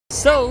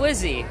So,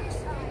 Lizzie,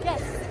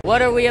 Yes.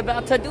 what are we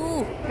about to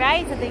do?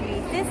 Rise of the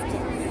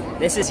Resistance.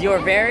 This is your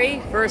very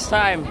first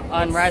time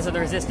on Rise of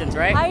the Resistance,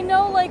 right? I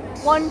know like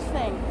one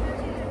thing.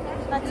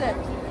 That's it.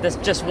 This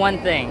just one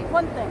thing.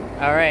 One thing.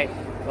 All right.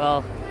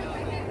 Well,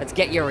 let's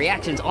get your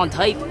reactions on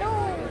tape.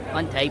 No.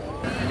 On tape.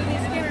 Can you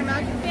scan our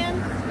magic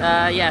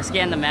band? Yeah,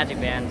 scan the magic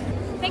band.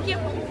 Thank you.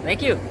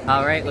 Thank you.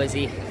 All right,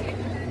 Lizzie.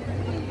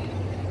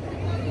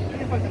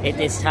 It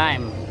is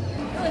time.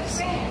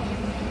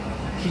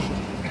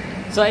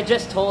 So I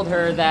just told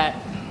her that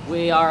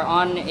we are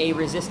on a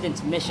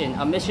resistance mission,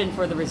 a mission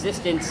for the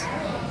resistance,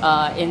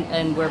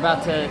 and we're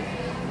about to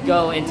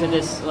go into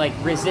this like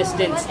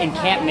resistance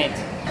encampment.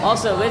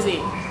 Also,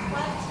 Lizzie,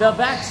 the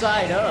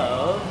backside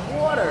of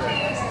water.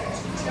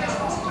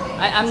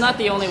 I'm not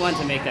the only one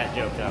to make that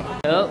joke though.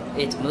 Oh,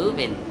 it's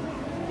moving.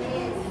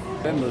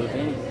 We're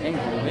moving and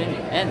moving,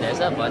 and there's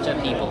a bunch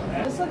of people.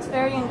 This looks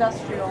very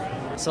industrial.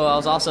 So I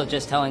was also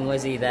just telling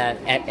Lizzie that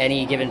at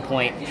any given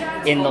point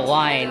in the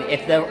line,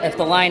 if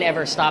the line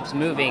ever stops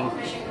moving,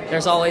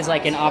 there's always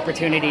like an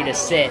opportunity to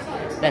sit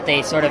that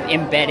they sort of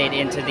embedded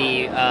into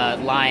the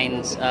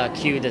line's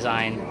queue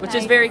design, which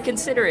is very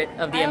considerate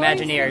of the Imagineers.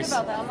 I always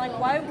think about that. I'm like,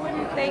 why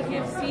wouldn't they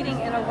give seating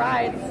in a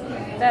ride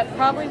that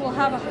probably will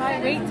have a high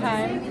wait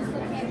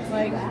time?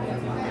 Like,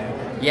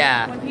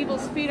 yeah, when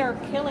people's feet are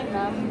killing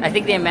them. I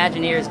think the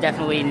Imagineers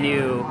definitely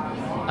knew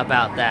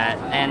about that,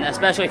 and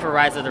especially for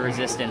Rise of the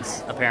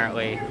Resistance,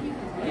 apparently.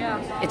 Yeah.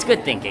 It's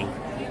good thinking.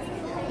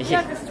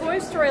 Yeah, because Toy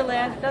Story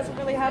Land doesn't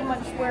really have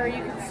much where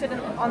you can sit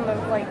on the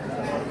like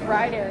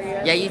ride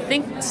area. Yeah, you'd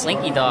think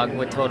Slinky Dog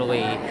would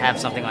totally have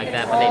something like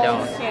that, but they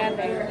All don't.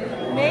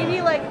 standing.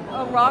 Maybe like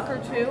a rock or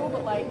two,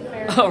 but like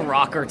very A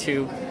rock or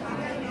two.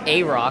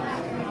 A rock.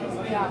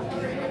 yeah.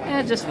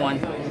 Eh, just one.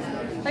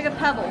 Like a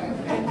pebble.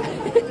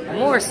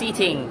 More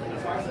seating.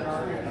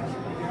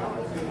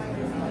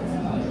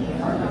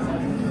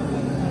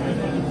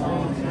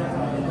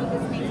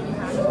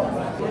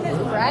 It's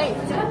bright.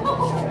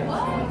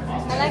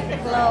 I like the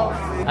glow.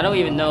 I don't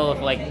even know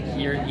if like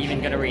you're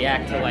even gonna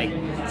react to like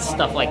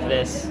stuff like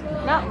this.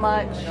 Not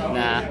much.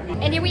 Nah.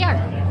 And here we are.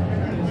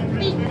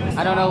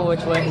 I don't know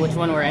which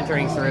one we're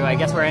entering through. I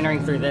guess we're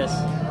entering through this.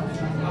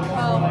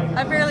 Oh,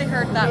 I barely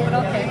heard that, but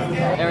okay.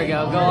 There we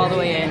go. Go all the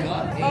way in.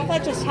 Oh,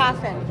 that just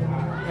happened.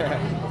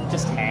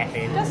 Just half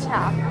in. Just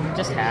half.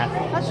 Just half.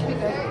 That should be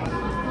good.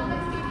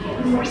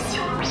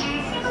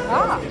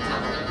 Ah,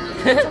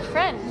 it's a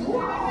friend.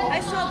 I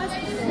saw this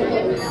before.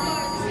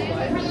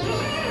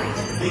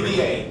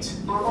 BB-8.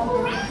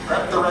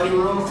 Prep the ready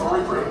room for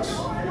recruits.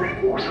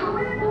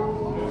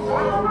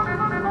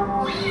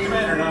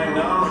 Commander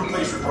 9-9,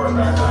 please report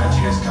back to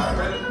IGS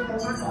cockpit.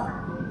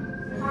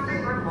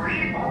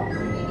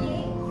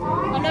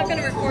 I'm not going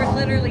to record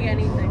literally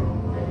anything.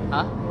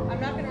 Huh? I'm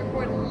not going to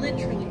record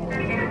literally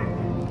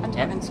anything. I'm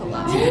Yeah. talking so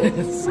loud. I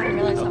didn't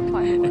realize how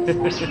quiet it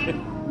was. I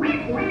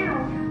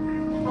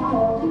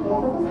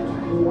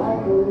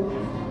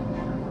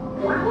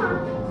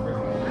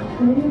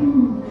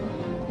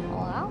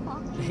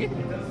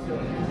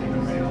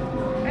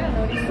don't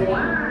know what he's saying.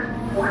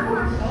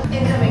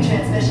 Incoming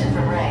transmission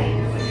from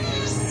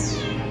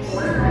Ray.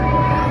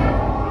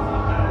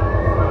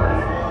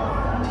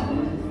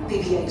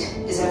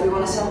 BB-8, is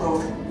everyone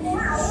assembled?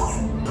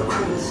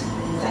 Recruits,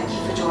 thank you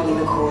for joining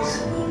the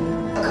cause.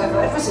 A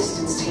covert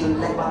resistance team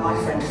led by my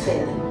friend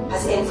Finn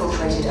has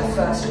infiltrated a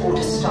First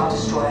Order Star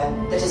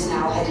Destroyer that is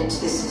now headed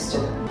to this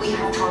system. We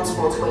have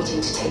transports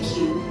waiting to take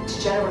you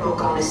to General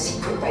Organa's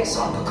secret base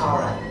on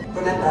Pucara.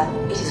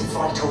 Remember, it is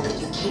vital that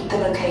you keep the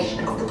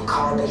location of the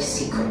Pucara base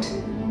secret.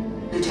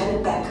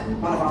 Lieutenant Beck,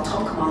 one of our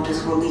top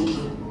commanders, will lead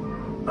you.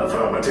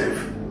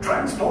 Affirmative.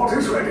 Transport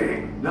is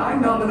ready.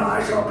 9-9 and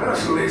I shall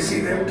personally see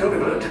them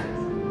delivered.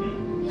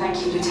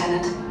 Thank you,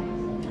 Lieutenant.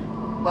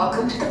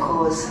 Welcome to the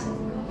cause.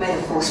 May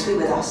the Force be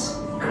with us.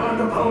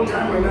 Commander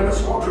Poltam and then a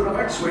squadron of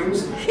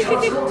X-Wings shall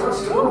escort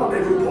us to the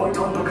rendezvous point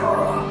on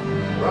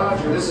Pucara.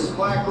 Roger, this is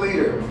Black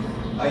Leader.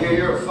 I hear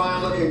you're a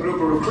fine-looking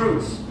group of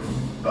recruits.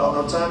 Well,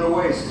 no time to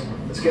waste.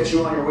 Let's get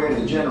you on your way to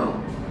the General.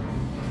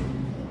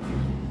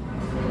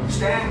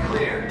 Stand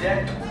clear,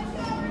 deck.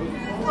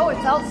 Oh,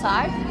 it's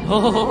outside?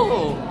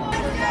 Oh.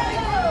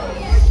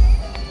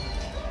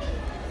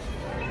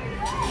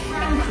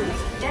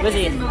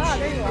 Lizzie. Oh,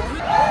 there you are.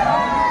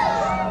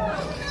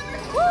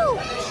 Woo!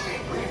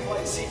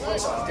 Pre-flight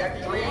sequence on deck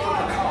 3 for the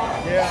car.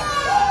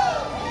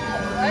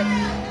 What?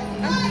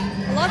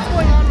 A lot's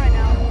going on right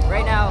now.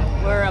 Right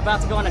now, we're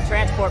about to go on a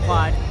transport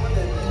pod.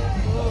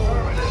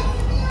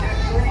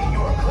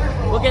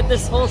 We'll get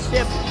this whole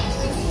ship.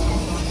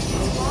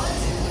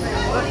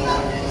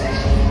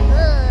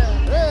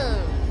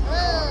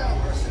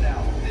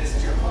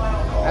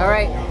 All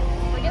right.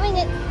 We're doing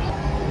it.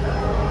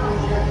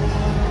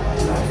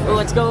 Well,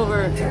 let's go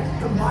over.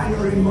 The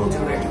binary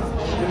motivator.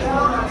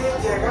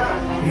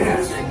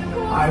 Yes,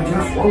 I I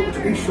just want to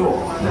be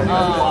sure.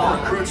 All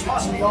recruits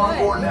must be on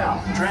board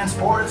now.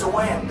 Transport is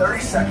away in 30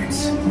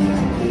 seconds.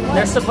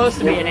 There's supposed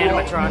to be an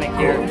animatronic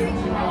here.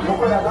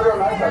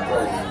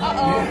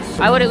 Yes.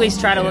 I would at least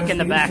try to look in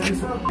the back.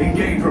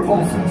 Engage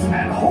repulsors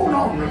and hold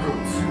on,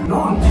 recruits.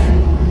 Launch.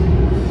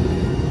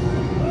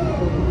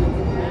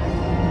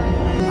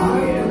 I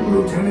am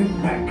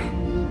Lieutenant Beck.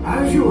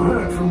 As you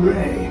heard from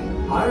Ray,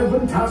 I have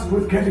been tasked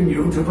with getting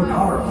you to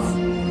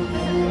Vakara.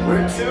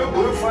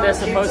 There's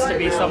supposed to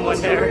be someone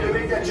there.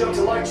 Make that jump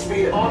to light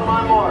speed on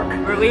my mark.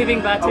 We're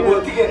leaving Batu.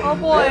 Oh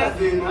boy.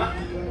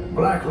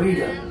 Black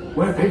Leader,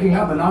 we're picking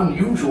up an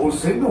unusual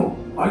signal.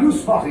 Are you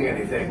spotting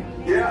anything?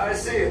 Yeah, I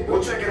see it.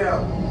 We'll check it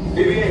out.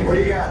 BB-8, what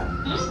do you got?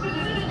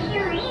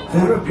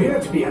 There appear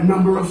to be a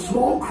number of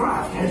small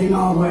craft heading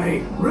our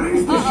way.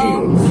 Raise the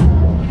shields.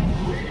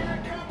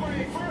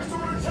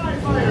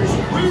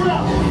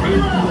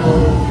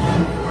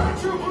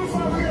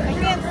 I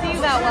can't see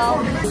you that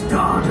well.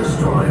 Star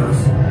Destroyers.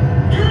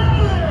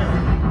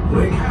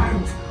 We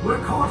can't.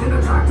 We're caught in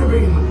a tractor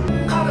beam.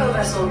 Cargo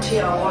vessel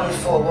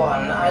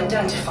TR-141,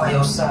 identify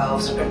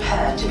yourselves and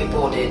prepare to be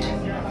boarded.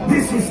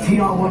 This is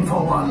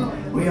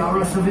TR-141. We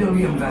are a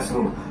civilian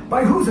vessel.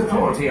 By whose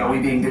authority are we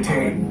being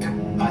detained?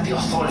 By the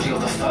authority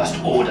of the First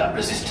Order,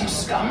 Resistance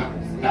scum.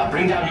 Now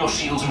bring down your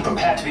shields and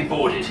prepare to be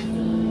boarded.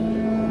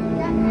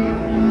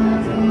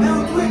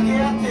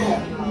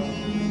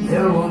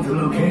 They'll want the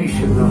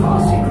location of our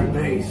secret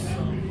base.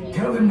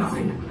 Tell them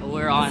nothing.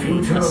 We're on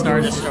a Star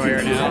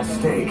Destroyer now. At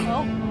stake.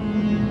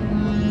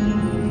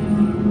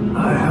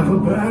 I have a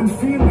bad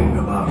feeling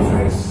about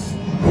this.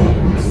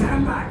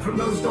 Stand back from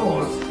those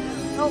doors.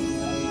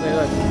 Wait,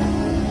 look.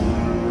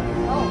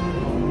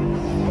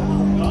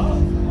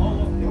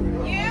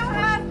 You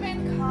have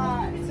been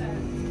caught.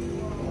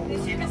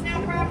 This ship is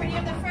now property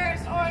of the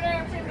First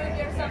Order. Remove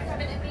yourself from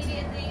it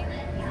immediately.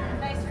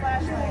 Nice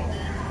flashlight.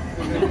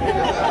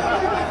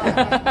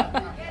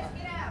 Yes,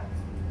 get out.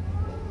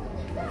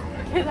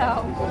 Get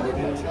out.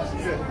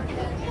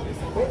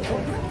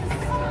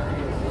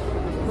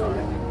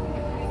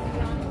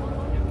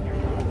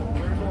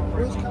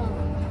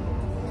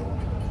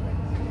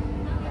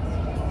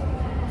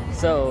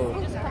 So,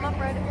 Just come up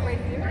right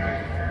here.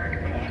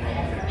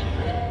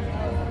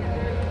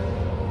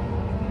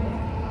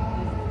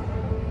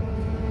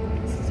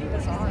 This is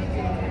bizarre.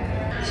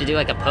 should do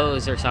like a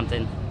pose or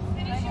something.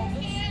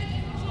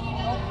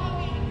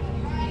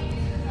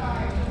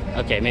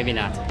 Okay, maybe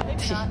not.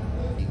 Maybe not.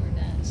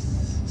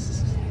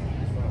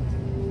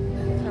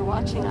 They're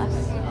watching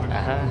us.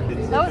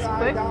 That was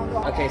quick.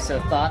 Okay, so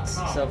thoughts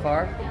so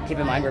far? Keep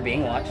in mind we're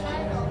being watched.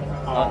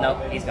 Oh, no,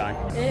 he's gone.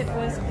 It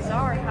was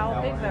bizarre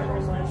how big that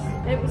room was.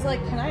 It was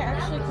like, can I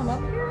actually come up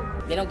here?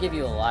 They don't give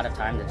you a lot of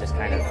time to just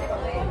kind of...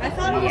 I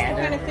thought it was the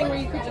meander. kind of thing where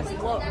you could just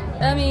look.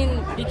 I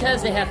mean,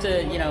 because they have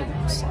to,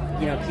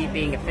 keep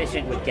being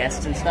efficient with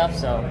guests and stuff,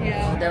 so...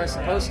 Yeah. There was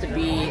supposed to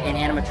be an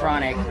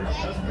animatronic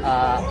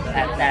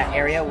at that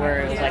area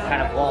where it was like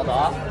kind of walled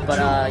off, but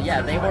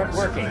yeah, they weren't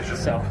working,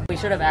 so... We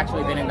should have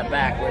actually been in the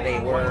back where they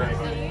were,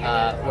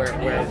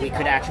 where we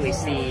could actually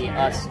see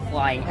us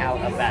flying out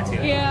of Batu.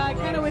 Yeah, I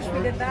kind of wish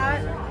we did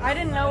that. I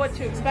didn't know what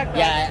to expect, but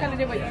Yeah, I just kind of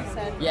did what you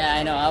said. Yeah,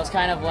 I know, I was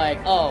kind of like,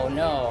 oh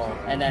no,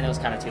 and then it was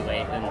kind of too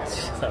late, and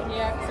so...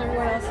 Yeah, because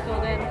everyone else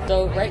filled in.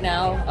 So right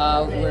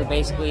now, we're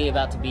basically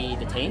about to be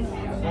detained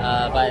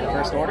by the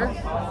First Order.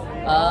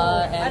 And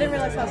I didn't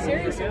realize how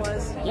serious it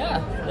was.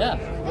 Yeah.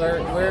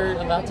 We're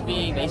about to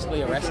be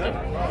basically arrested.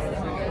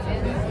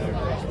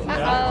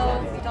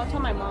 Uh-oh. Don't tell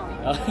my mom.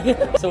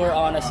 So we're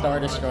on a Star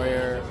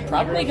Destroyer,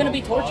 probably going to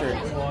be tortured.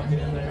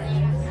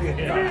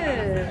 Ew.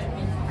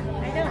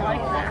 I don't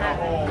like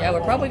that. Yeah,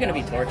 we're probably going to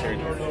be tortured.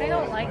 I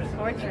don't like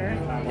torture.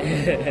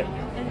 It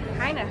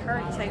kind of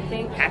hurts, I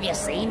think. Have you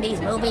seen these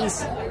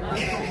movies?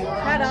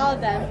 Not all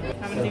of them.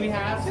 How many do we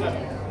have?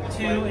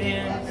 2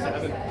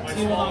 and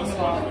 2 long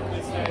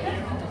slots.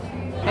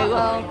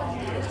 Uh-oh.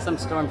 Some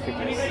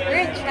stormtroopers. We're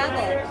in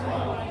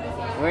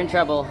trouble. We're in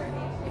trouble.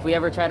 If we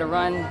ever try to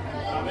run,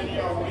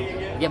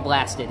 get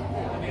blasted.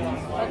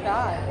 Oh,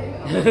 God.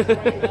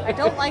 I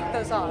don't like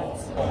those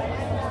odds.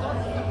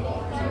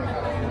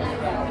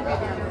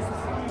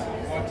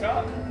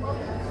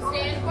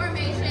 Stay in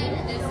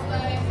formation this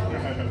way.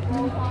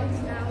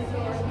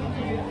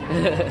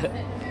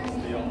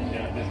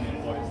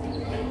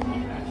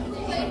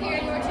 Put here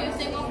your 2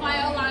 single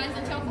file lines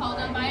until called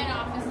on by an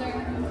officer.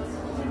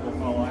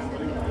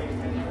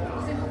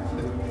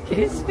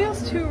 This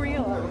feels too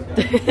real.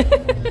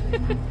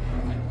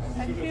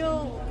 I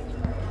feel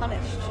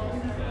punished.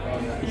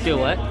 You feel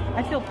what?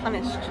 I feel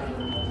punished.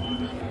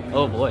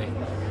 Oh boy.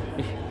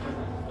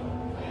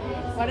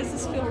 Why does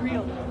this feel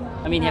real?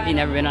 I mean, have you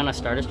never been on a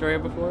Star Destroyer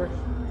before?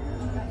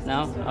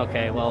 No?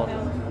 Okay, well,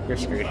 you're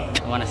screwed.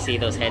 I want to see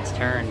those heads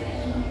turn.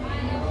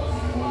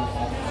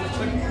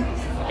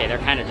 Okay, they're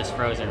kind of just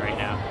frozen right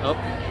now. Oh,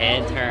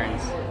 head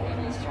turns.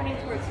 It's turning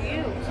towards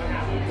you.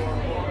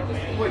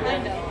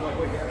 Kind of.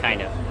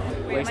 Kind of.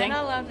 What are you Am I saying?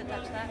 not allowed to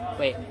touch that?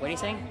 Wait, what are you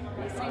saying?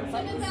 He's saying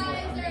buttons.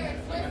 Supervisors,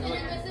 listen and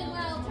listen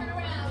well. Turn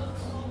around.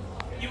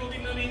 You will be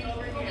moving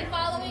over You'll be here.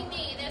 following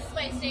me.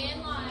 Stay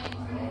in line.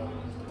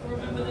 We're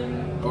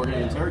gonna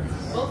interrogate.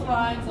 Both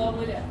lines, all the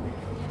way down.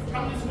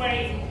 Come this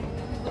way.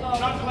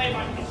 Not the way,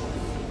 my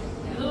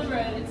Blue and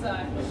red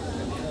inside.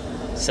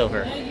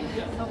 Silver.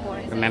 Oh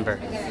boy.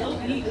 Remember,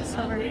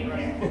 Silver.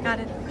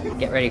 Got it.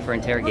 get ready for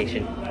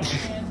interrogation.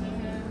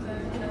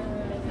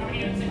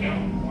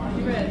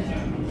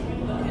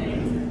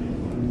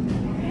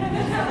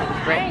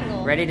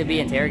 Triangle. Ready to be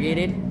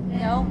interrogated?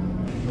 No.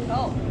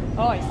 Oh.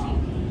 Oh, I see.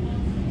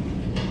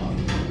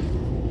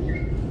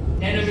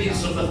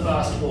 Enemies of the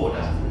First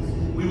Order,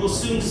 we will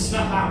soon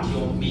snuff out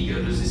your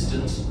meager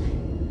resistance.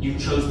 You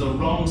chose the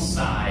wrong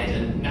side,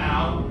 and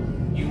now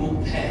you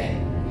will pay.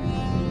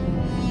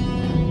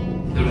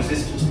 The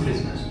Resistance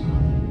prisoners.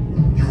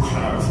 You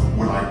have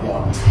what I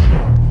want.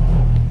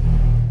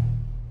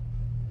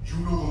 You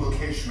know the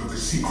location of the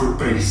secret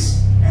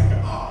base, and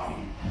I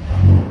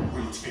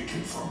will take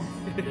it from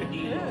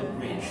you.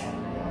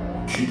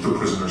 Keep the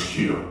prisoners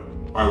here.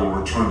 I will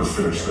return to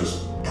finish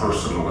this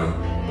personally.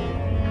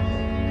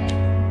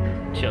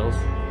 Chills.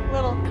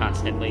 Little.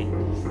 Constantly.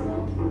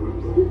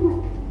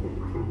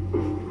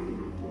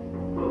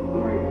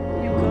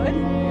 You good?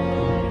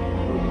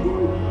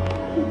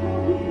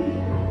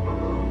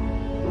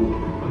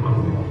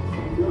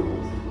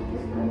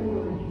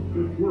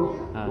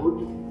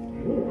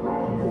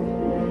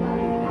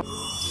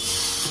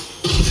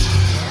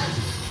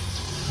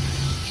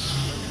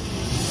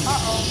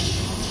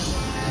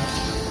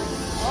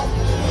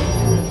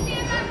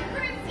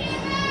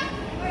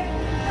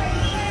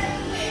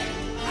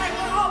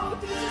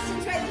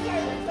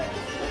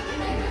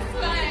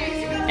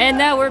 And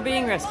now we're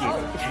being rescued.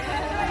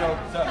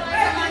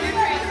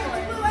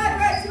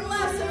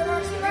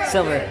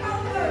 Silver.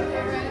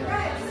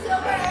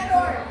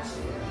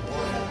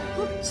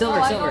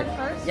 Silver, silver.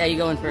 Yeah, you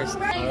go in first.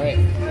 Alright.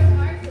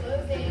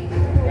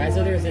 Rise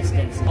of the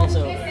Resistance.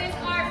 Also. This is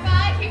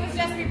R5. He was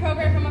just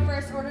reprogrammed from a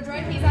First Order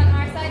droid. He's on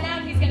our side now,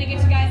 and he's gonna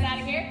get you guys out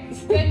of here.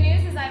 Good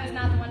news is I was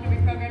not the one who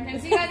reprogrammed him,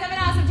 so you guys have an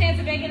awesome chance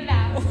of making it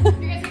out.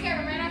 You guys take care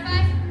of him, right, R5?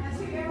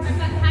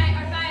 Hi,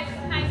 R5.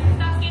 Hi,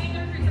 stop scanning the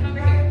recruits. I'm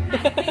over here.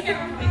 Hi, take care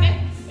of him, okay?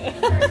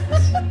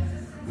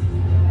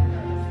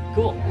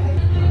 Cool.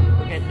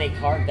 Look at, they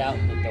carved out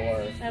the door.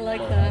 I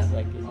like that.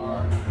 Like,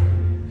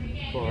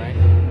 cool, right?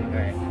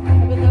 Alright.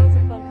 But that was a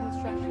fun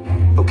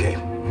construction. Okay,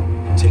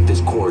 take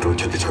this corridor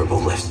to the turbo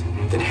lifts,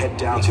 then head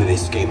down to the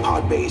escape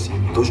pod base.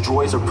 Those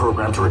droids are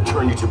programmed to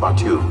return you to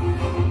Batu.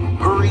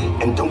 Hurry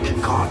and don't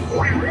get caught.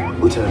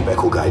 Lieutenant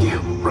Beck will guide you.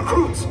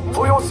 Recruits,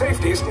 for your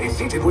safety, stay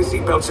seated with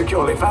seatbelts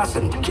securely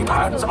fastened. Keep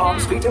hands,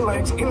 arms, feet, and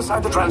legs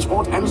inside the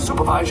transport and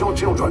supervise your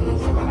children.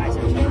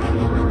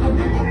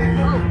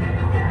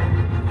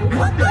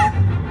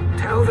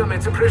 Tell them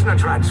it's a prisoner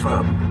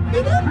transfer.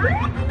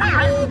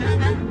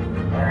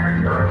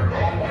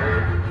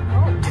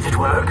 Did it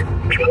work?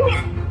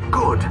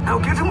 Good. Now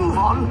get a move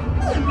on.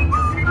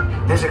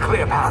 There's a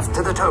clear path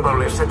to the turbo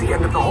lifts at the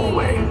end of the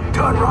hallway.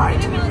 Turn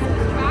right.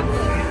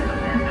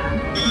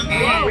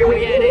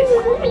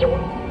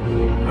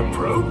 A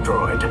probe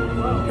droid?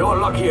 You're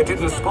lucky it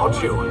didn't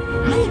spot you.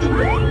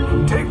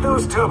 Take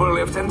those turbo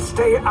lifts and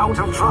stay out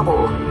of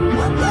trouble.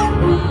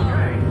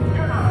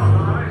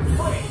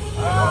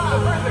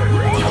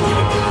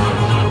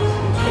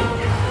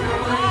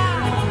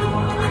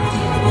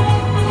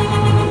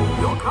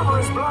 Your cover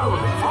is blown.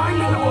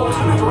 Find an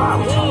alternate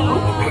route. Who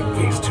picked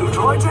these two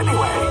droids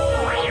anyway?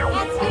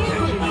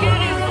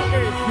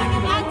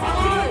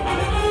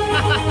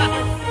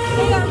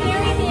 They are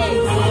very big.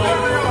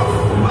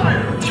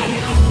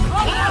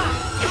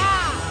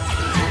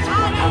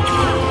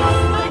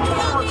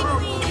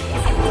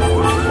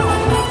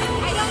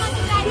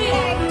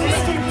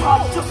 Escape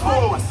pods just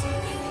follow us.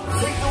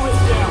 Take the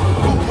lift down.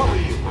 We'll cover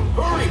you.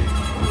 Hurry!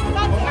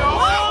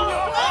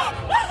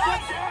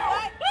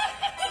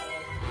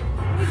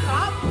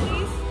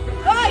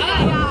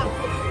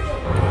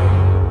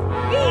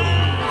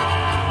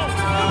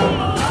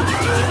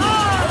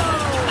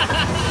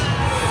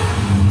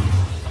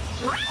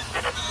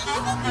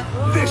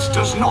 This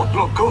does not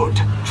look good.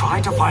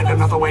 Try to find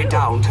another way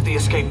down to the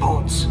escape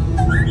pods.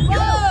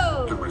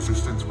 The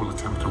Resistance will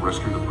attempt to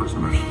rescue the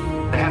prisoners.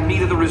 They have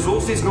neither the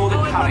resources nor the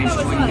courage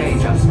to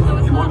engage us.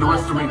 You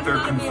underestimate their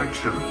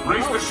conviction.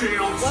 Raise the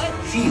shields!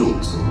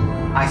 Shields?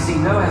 I see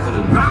no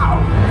evidence.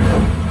 Now!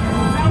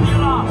 Sound the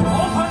alarm!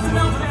 All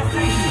personnel to their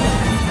stations!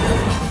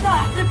 Sir,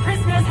 the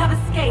prisoners have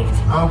escaped.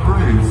 How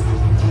brave.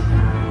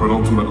 But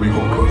ultimately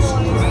hopeless.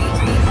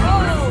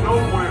 There's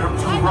nowhere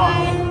to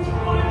run.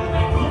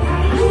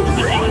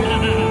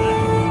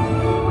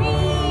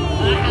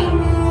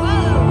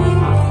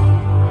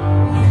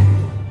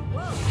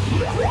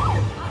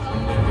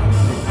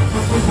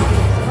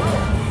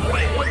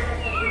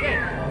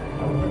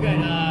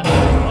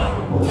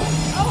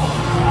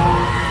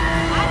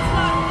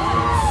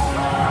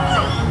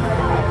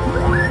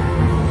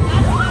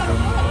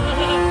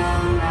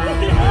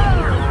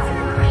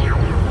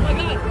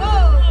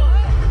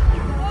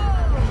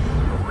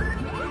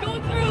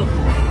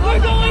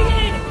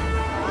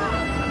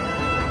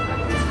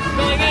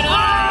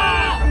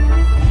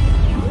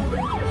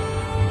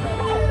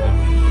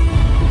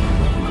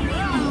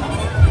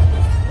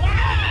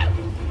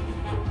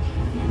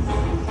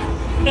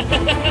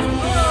 Attention,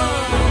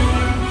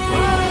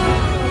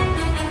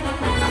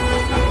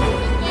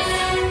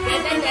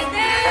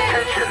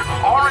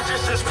 all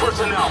resistance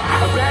personnel.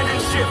 Abandon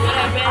ship.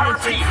 I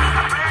repeat,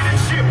 abandon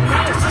ship.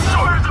 This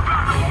destroyer's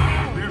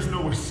about. There's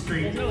no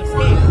escape. No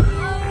escape.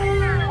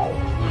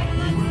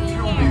 You will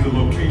tell me the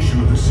location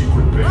of the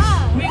secret base.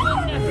 We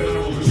will never. Then I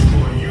will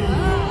destroy you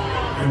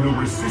and the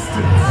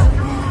resistance.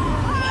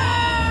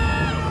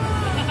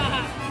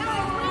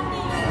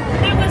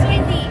 That was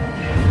windy.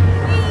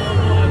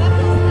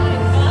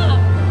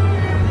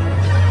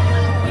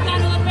 We got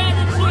to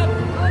abandon ship.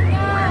 Wait,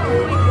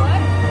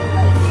 what?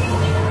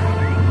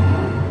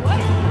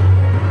 What?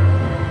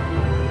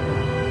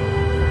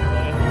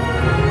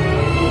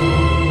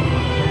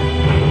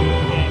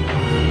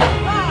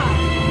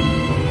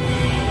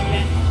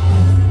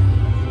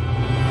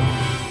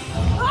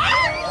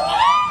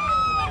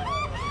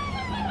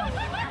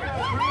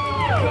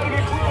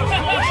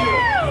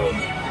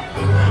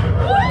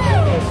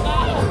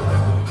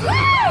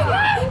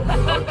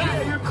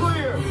 Okay, you're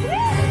clear.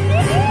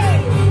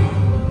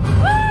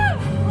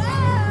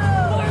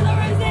 For the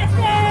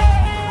resistance!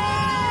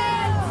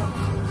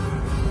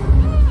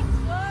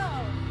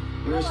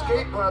 Your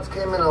escape pods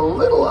came in a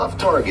little off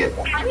target.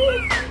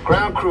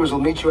 Ground crews will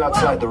meet you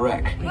outside the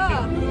wreck.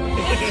 Yeah.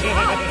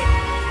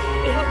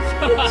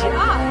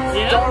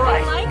 All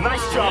right,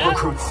 nice job,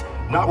 recruits.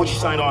 Not what you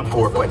signed on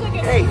for, but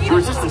hey, you're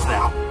resistance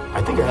now.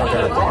 I think I have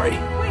that authority.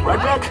 Right,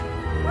 Beck?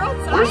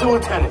 Where's the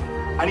lieutenant?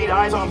 I need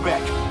eyes on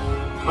Beck.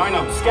 Line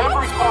up. Scan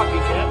for his pod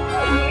beacon.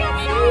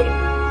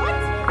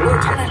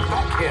 Lieutenant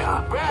Beck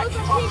here. Beck,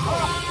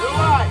 you're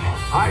alive.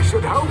 I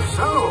should hope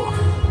so.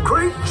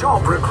 Great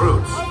job,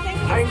 recruits.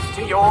 Thanks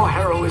to your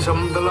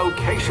heroism, the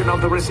location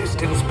of the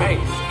resistance base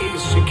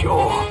is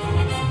secure.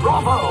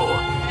 Bravo!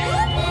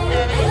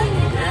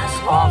 Yes,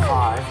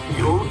 R5,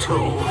 you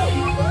too.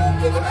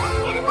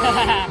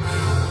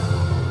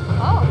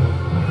 Oh.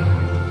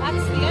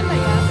 That's the end, I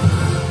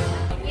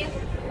guess.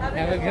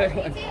 Have a good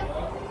one.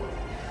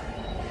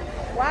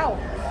 Wow.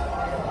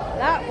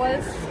 That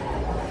was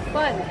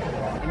fun.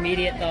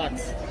 Immediate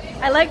thoughts.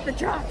 I like the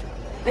drop.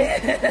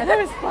 That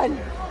was fun.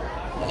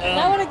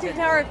 I want to do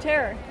Tower of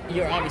Terror.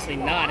 You're obviously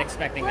not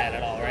expecting that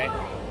at all, right?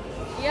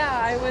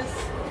 Yeah,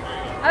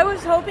 I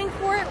was hoping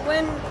for it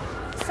when,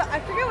 so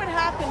I forget what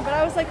happened, but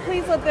I was like,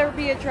 please let there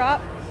be a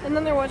drop. And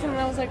then there wasn't,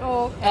 and I was like,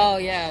 oh, okay. Oh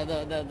yeah,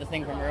 the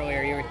thing from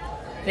earlier. You were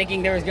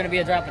thinking there was going to be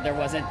a drop, but there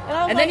wasn't.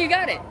 And then you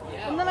got it.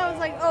 And then I was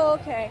like, oh,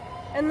 okay.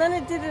 And then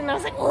it did it, and I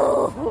was like,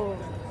 oh.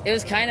 It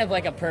was kind of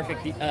like a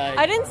perfect.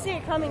 I didn't see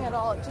it coming at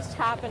all. It just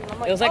happened. I'm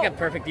like, it was like a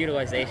perfect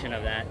utilization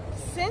of that.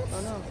 Since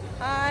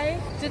I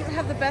didn't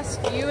have the best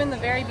view in the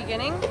very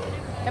beginning,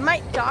 it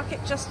might dock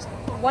at just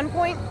 1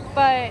 point,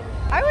 but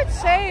I would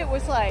say it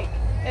was like,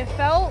 it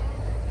felt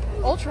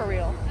ultra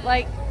real.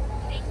 Like,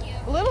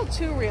 a little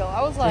too real.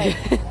 I was like,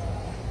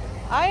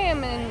 I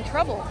am in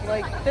trouble.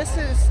 Like, this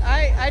is,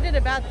 I did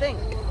a bad thing.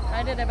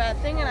 I did a bad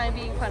thing and I'm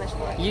being punished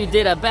for it. You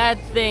did a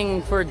bad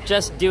thing for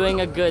just doing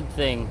a good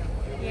thing.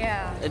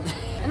 Yeah.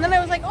 And then I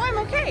was like, oh, I'm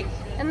okay.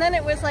 And then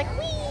it was like,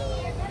 whee!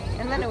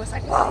 And then it was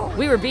like, whoa!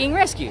 We were being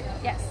rescued.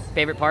 Yes.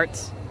 Favorite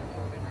parts?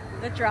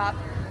 The drop.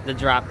 The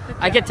drop.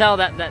 I could tell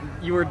that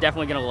you were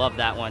definitely going to love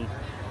that one.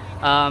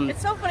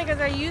 It's so funny because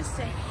I used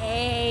to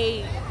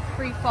hate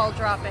free fall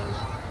dropping.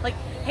 Like,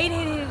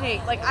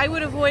 hate. Like, I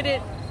would avoid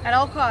it at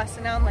all costs.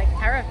 And now I'm like,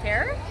 Tower of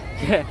Terror?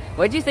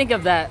 What did you think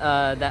of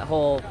that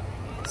whole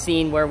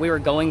scene where we were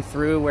going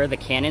through where the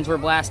cannons were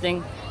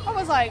blasting? I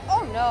was like,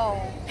 oh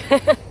no.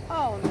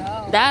 Oh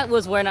no. That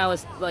was when I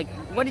was like,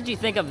 what did you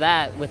think of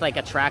that with like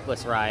a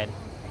trackless ride?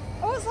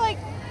 I was like,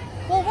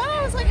 well, one,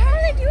 I was like, how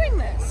are they doing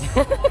this?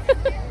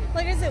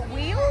 Like, is it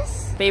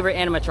wheels? Favorite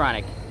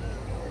animatronic?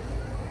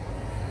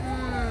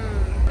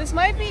 This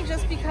might be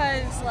just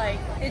because, like,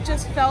 it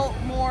just felt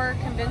more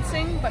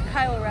convincing, but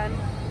Kylo Ren.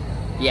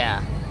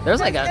 Yeah. There's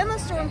like a... And the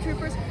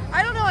Stormtroopers.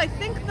 I don't know, I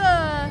think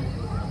the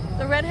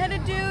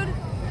redheaded dude...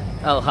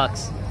 Oh,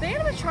 Hux. The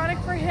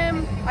animatronic for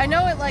him, I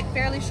know it, like,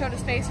 barely showed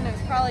his face, and it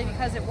was probably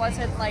because it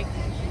wasn't, like,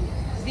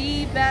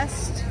 the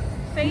best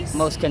face.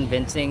 Most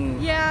convincing.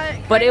 Yeah.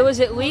 But it was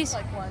at least,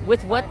 like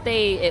with what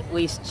they at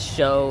least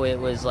show, it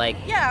was, like,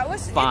 yeah, it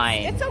was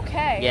fine. It's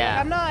okay. Yeah. Like,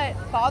 I'm not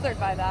bothered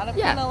by that. I'm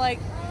yeah. kind of like,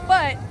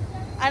 but,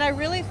 and I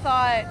really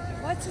thought,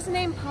 what's his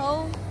name,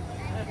 Poe?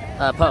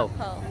 Poe.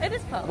 Poe. It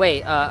is Poe.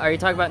 Wait, are you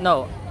talking about,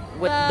 no,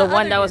 with the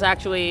one that was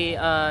actually,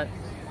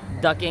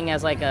 ducking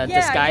as like a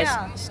disguise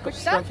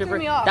stormtrooper.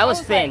 That was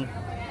Finn. Like,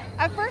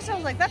 at first I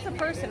was like, that's a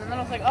person, and then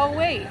I was like, oh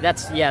wait.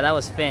 That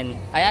was Finn.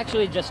 I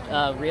actually just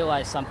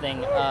realized something,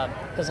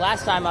 because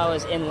last time I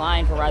was in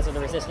line for Rise of the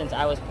Resistance,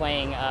 I was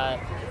playing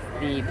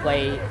the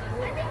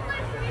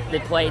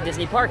Play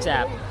Disney Parks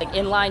app. Like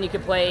in line, you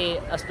could play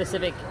a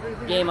specific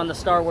game on the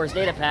Star Wars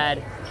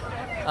datapad,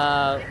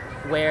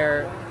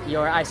 where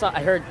I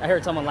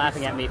heard someone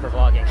laughing at me for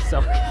vlogging.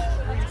 So.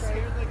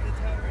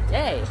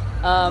 Hey,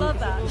 love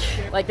that.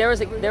 Like there was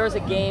a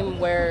game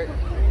where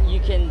you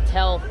can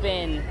tell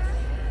Finn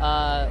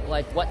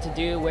like what to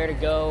do, where to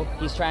go.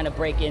 He's trying to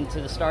break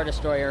into the Star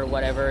Destroyer or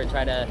whatever, and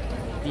try to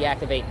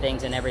deactivate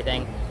things and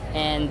everything.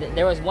 And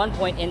there was one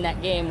point in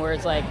that game where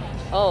it's like,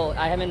 oh,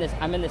 I'm in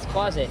this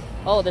closet.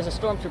 Oh, there's a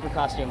stormtrooper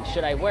costume.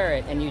 Should I wear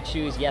it? And you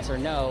choose yes or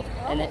no,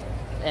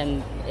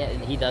 and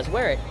he does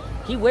wear it.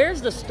 He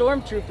wears the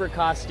stormtrooper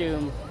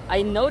costume.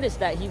 I noticed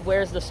that he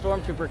wears the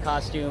stormtrooper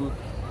costume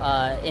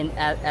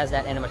as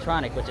that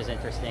animatronic, which is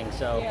interesting.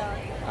 So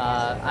it's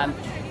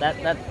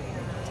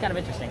kind of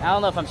interesting. I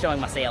don't know if I'm showing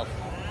myself.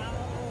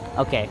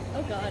 Okay.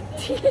 Oh God.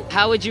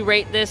 How would you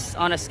rate this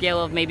on a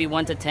scale of maybe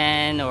 1 to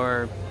 10,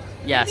 or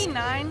yes? Maybe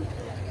 9.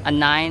 A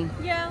 9?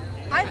 Yeah.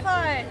 I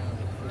thought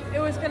it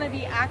was going to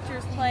be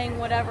actors playing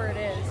whatever it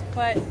is,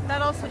 but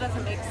that also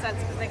doesn't make sense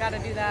because they got to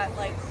do that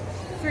like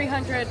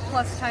 300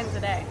 plus times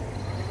a day.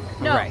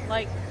 No, right.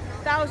 like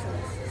thousands.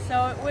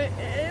 So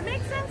it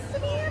makes sense to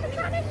be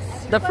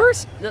animatronics.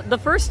 The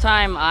first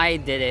time I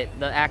did it,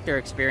 the actor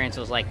experience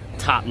was like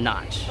top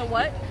notch. The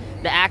what?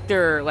 The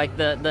actor, like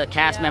the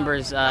cast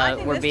members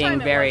were being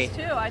very.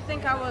 Too. I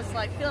think I was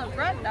like feeling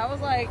threatened. I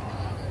was like,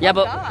 yeah,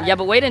 God.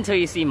 but wait until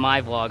you see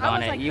my vlog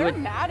on it. Like, you would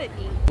mad at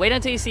me. Wait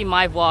until you see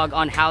my vlog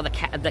on how the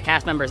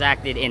cast members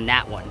acted in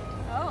that one.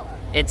 Oh.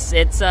 It's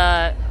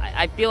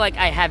I feel like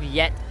I have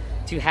yet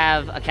to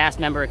have a cast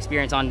member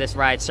experience on this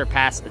ride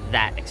surpass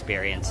that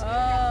experience. Oh.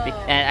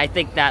 And I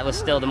think that was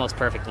still the most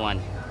perfect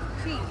one.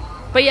 Gee.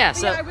 But yeah,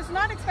 so I was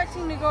not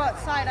expecting to go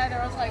outside either.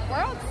 I was like, we're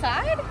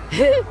outside?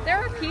 There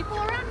are people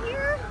around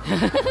here?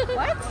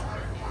 What?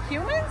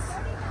 Humans?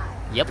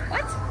 Yep.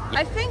 What?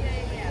 I think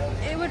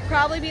it would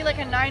probably be like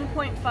a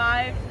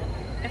 9.5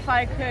 if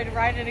I could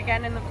ride it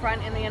again in the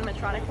front and the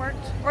animatronic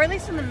worked. Or at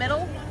least in the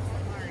middle,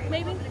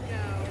 maybe?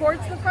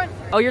 Towards the front.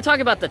 Oh, you're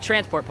talking about the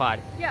transport pod.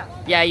 Yeah.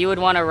 Yeah, you would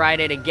want to ride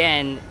it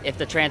again if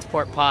the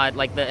transport pod,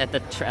 like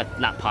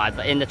not pod,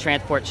 but in the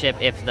transport ship,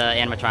 if the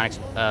animatronics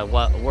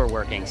were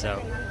working.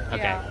 So,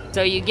 okay. Yeah.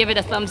 So you give it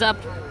a thumbs up?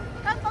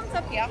 A thumbs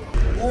up, yeah.